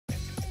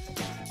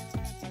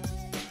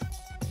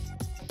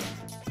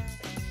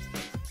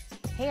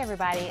Hey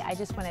everybody, I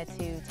just wanted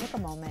to take a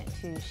moment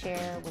to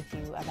share with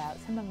you about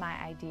some of my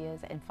ideas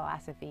and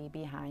philosophy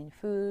behind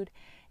food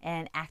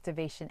and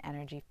activation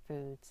energy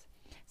foods.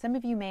 Some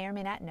of you may or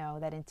may not know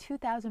that in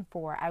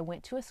 2004, I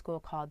went to a school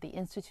called the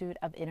Institute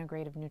of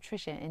Integrative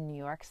Nutrition in New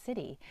York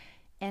City.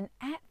 And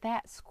at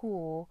that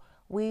school,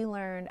 we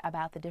learned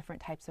about the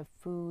different types of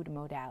food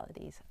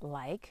modalities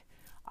like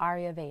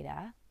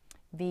Ayurveda,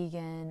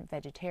 vegan,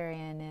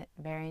 vegetarianism,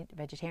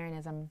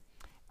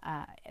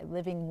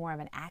 living more of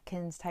an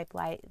Atkins type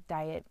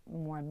diet,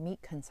 more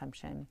meat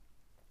consumption.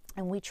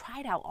 And we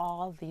tried out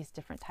all of these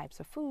different types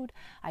of food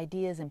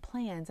ideas and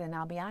plans. And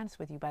I'll be honest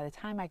with you, by the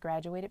time I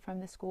graduated from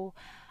this school,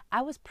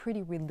 I was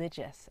pretty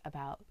religious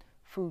about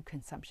food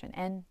consumption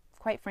and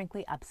quite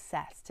frankly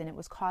obsessed. And it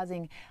was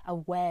causing a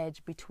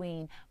wedge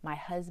between my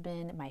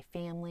husband, my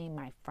family,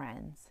 my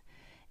friends.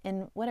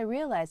 And what I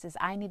realized is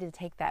I needed to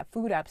take that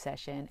food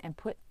obsession and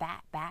put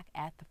that back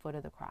at the foot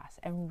of the cross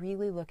and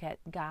really look at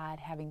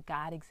God, having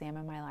God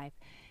examine my life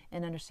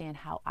and understand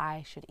how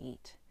I should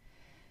eat.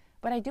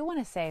 But I do want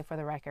to say for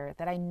the record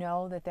that I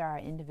know that there are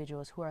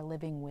individuals who are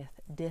living with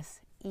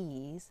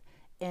dis-ease,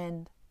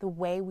 and the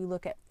way we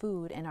look at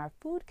food and our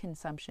food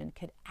consumption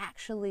could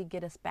actually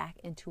get us back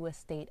into a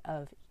state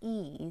of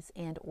ease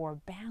and or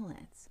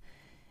balance.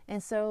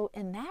 And so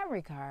in that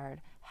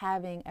regard,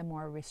 having a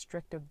more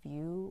restrictive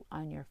view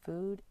on your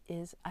food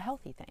is a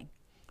healthy thing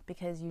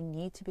because you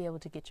need to be able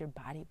to get your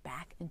body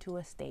back into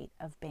a state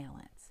of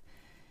balance.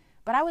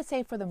 But I would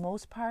say for the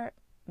most part,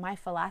 my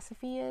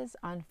philosophy is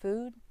on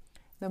food,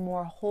 the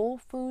more whole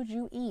food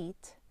you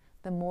eat,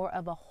 the more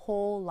of a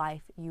whole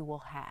life you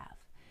will have.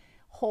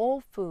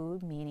 Whole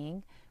food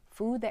meaning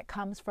food that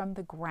comes from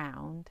the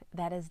ground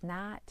that is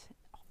not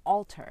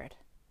altered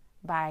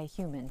by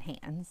human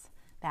hands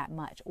that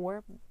much,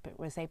 or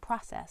was say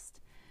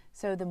processed.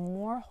 So the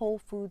more whole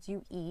foods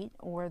you eat,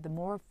 or the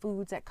more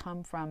foods that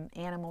come from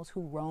animals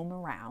who roam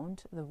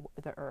around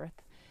the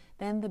earth,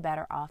 then the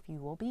better off you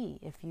will be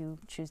if you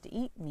choose to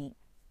eat meat.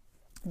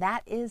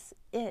 That is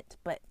it.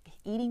 But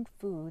eating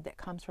food that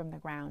comes from the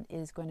ground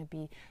is going to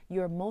be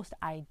your most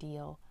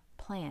ideal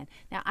plan.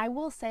 Now, I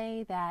will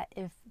say that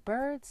if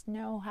birds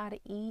know how to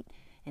eat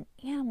and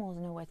animals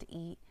know what to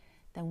eat,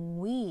 then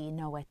we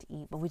know what to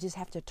eat, but we just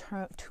have to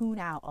tune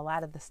out a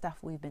lot of the stuff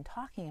we've been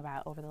talking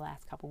about over the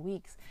last couple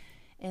weeks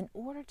in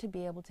order to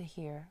be able to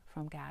hear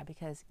from God,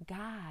 because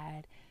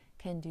God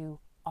can do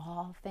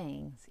all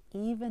things,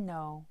 even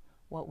know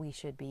what we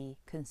should be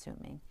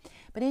consuming.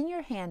 But in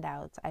your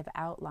handouts, I've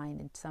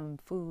outlined some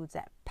foods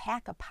that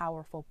pack a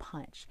powerful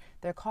punch.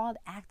 They're called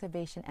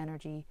activation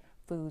energy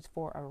foods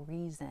for a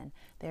reason.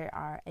 There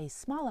are a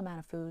small amount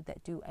of food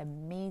that do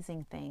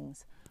amazing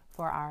things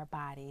for our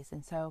bodies.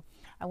 And so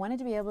I wanted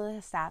to be able to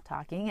stop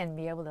talking and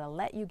be able to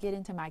let you get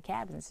into my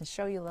cabinets and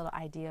show you a little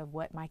idea of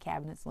what my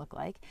cabinets look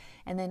like,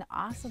 and then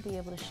also be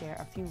able to share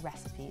a few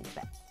recipes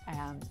that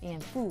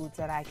and foods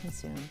that I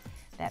consume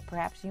that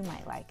perhaps you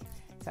might like.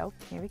 So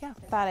here we go.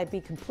 I thought I'd be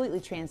completely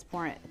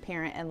transparent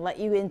and let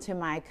you into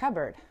my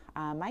cupboard.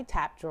 My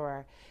top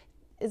drawer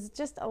is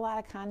just a lot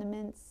of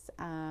condiments,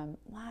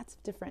 lots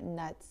of different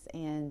nuts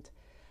and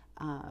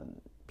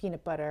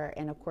peanut butter,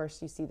 and of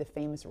course you see the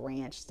famous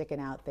ranch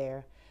sticking out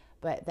there,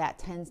 but that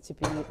tends to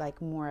be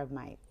like more of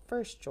my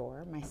first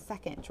drawer. My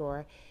second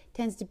drawer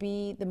tends to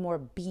be the more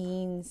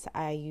beans.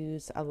 I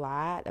use a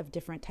lot of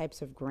different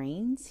types of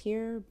grains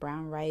here: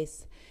 brown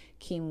rice,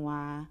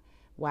 quinoa,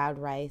 wild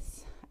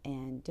rice,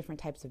 and different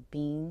types of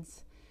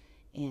beans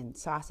and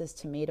sauces,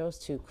 tomatoes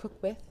to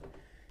cook with.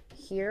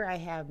 Here I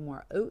have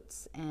more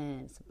oats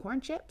and some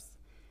corn chips.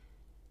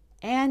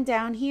 And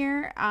down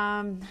here,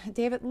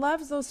 David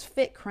loves those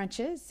Fit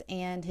Crunches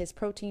and his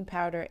protein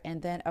powder.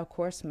 And then, of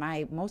course,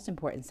 my most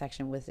important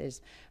section, which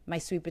is my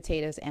sweet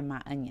potatoes and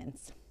my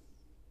onions.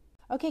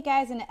 Okay,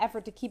 guys, in an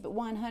effort to keep it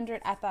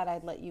 100, I thought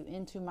I'd let you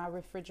into my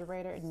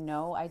refrigerator.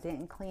 No, I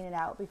didn't clean it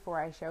out before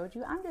I showed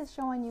you. I'm just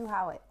showing you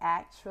how it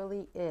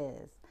actually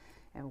is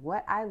and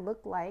what I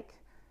look like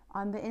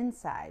on the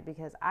inside,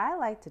 because I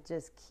like to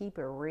just keep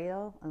it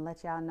real and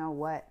let y'all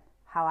know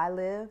how I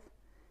live,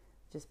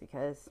 just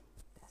because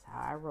how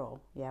I roll.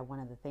 Yeah,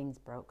 one of the things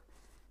broke.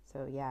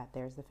 So yeah,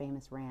 there's the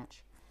famous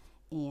ranch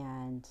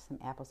and some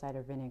apple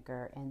cider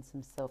vinegar and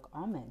some silk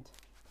almond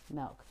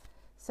milk.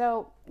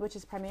 So, which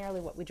is primarily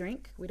what we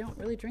drink. We don't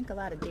really drink a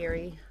lot of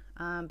dairy,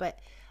 but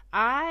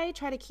I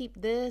try to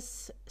keep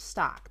this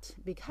stocked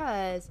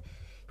because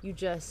you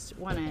just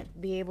want to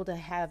be able to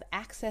have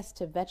access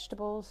to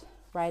vegetables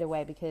right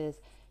away, because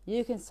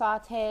you can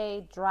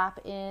saute,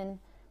 drop in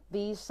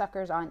these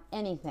suckers on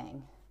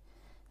anything.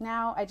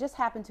 Now, I just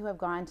happened to have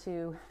gone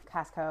to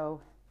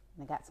Costco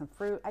and I got some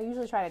fruit. I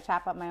usually try to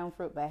chop up my own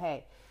fruit, but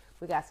hey,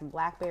 we got some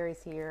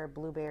blackberries here,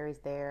 blueberries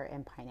there,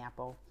 and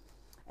pineapple.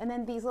 And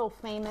then these little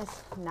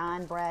famous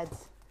naan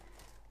breads.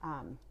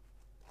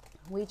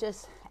 We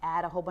just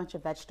add a whole bunch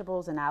of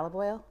vegetables and olive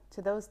oil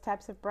to those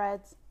types of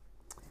breads.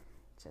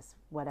 Just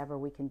whatever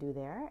we can do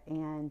there.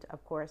 And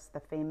of course, the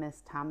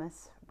famous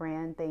Thomas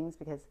brand things,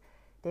 because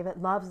David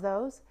loves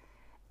those.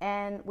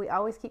 And we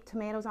always keep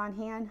tomatoes on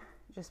hand.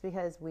 just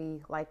because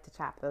we like to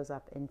chop those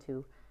up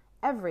into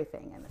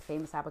everything. And the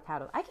famous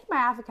avocado. I keep my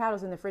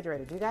avocados in the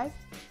refrigerator. Do you guys?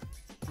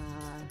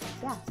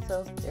 Yeah,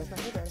 so there's my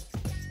refrigerator.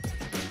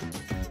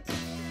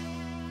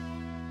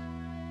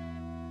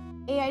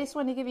 Hey, I just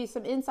wanted to give you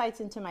some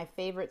insights into my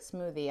favorite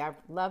smoothie. I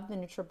love the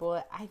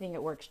NutriBullet. I think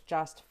it works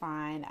just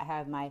fine. I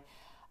have my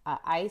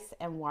ice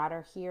and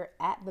water here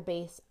at the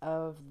base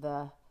of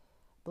the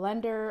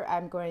blender.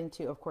 I'm going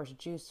to, of course,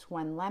 juice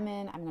 1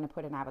 lemon. I'm going to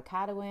put an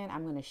avocado in.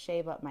 I'm going to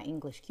shave up my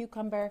English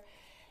cucumber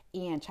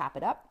and chop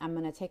it up. I'm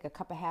going to take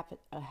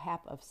a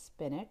half of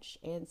spinach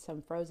and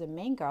some frozen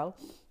mango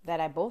that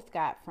I both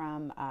got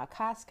from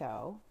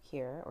Costco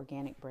here,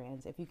 organic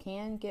brands. If you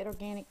can get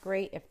organic,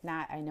 great. If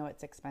not, I know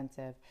it's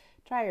expensive.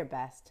 Try your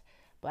best,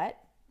 but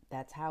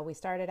that's how we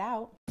started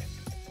out.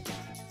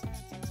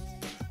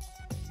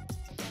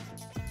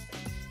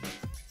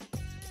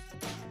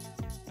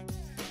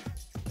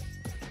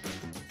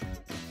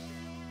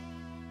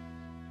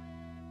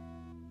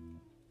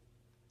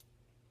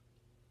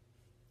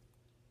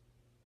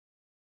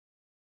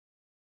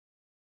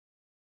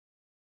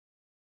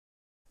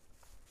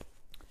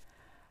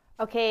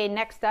 Okay,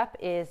 next up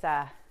is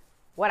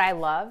what I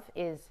love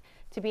is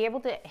to be able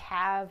to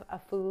have a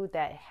food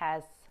that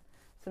has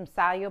some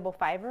soluble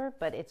fiber,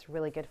 but it's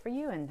really good for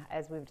you. And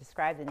as we've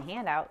described in the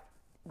handout,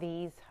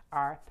 these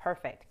are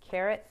perfect.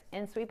 Carrots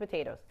and sweet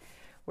potatoes.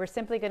 We're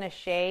simply going to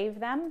shave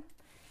them,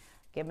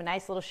 give them a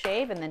nice little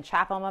shave, and then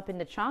chop them up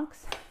into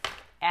chunks.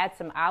 Add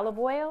some olive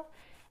oil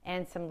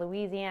and some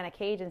Louisiana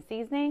Cajun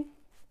seasoning.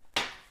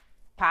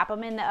 Pop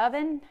them in the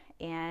oven,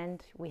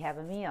 and we have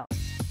a meal.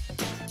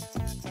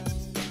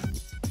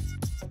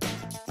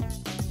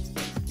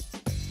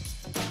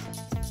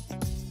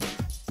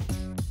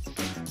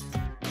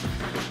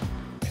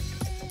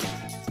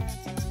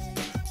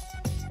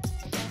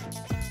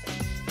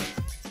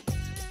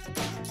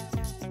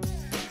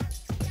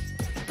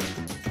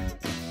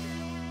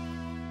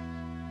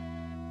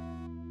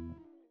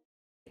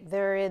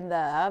 They're in the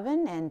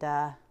oven and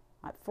at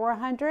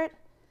 400,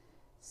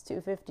 it's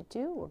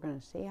 252. We're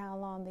going to see how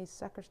long these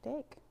suckers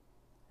take.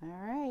 All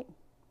right.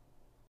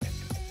 It's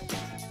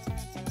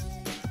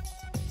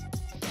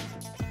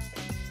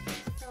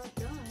all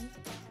done.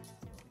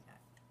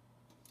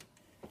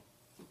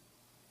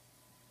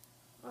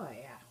 Oh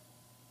yeah,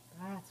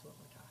 that's what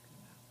we're talking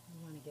about.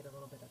 We want to get a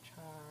little bit of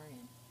char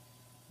and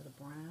a little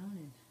brown,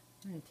 and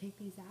we're going to take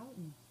these out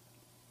and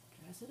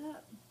dress it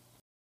up.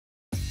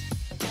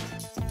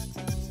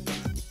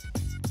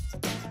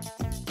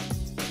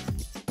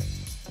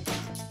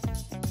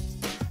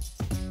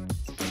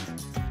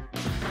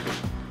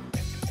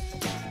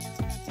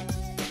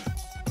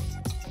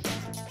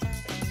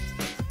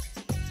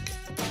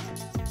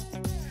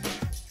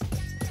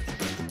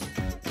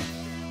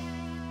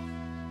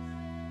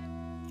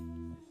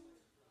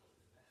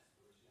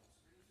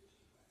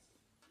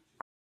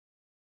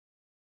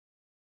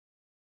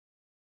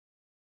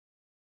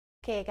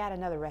 Okay, I got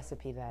another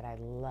recipe that I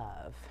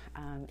love.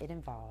 It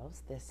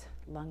involves this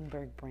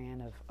Lundberg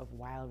brand of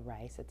wild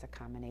rice. It's a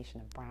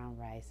combination of brown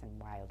rice and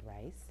wild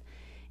rice.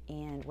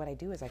 And what I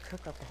do is I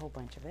cook up a whole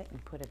bunch of it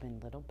and put them in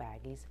little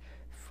baggies,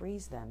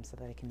 freeze them so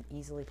that I can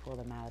easily pull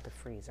them out of the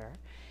freezer.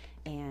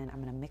 And I'm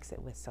gonna mix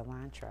it with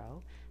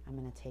cilantro. I'm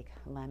gonna take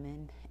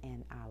lemon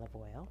and olive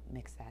oil,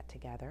 mix that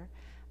together.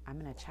 I'm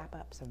going to chop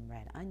up some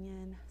red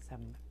onion,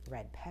 some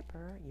red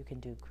pepper. You can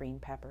do green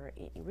pepper,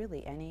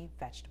 really any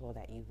vegetable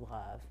that you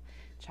love.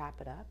 Chop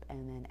it up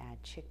and then add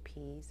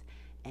chickpeas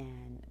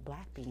and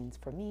black beans.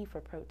 For me, for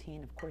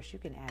protein, of course, you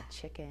can add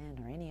chicken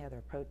or any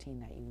other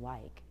protein that you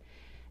like.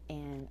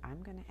 And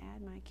I'm going to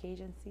add my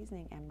Cajun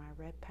seasoning and my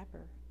red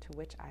pepper, to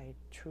which I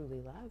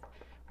truly love.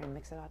 We're going to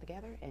mix it all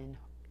together and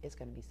it's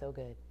going to be so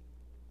good.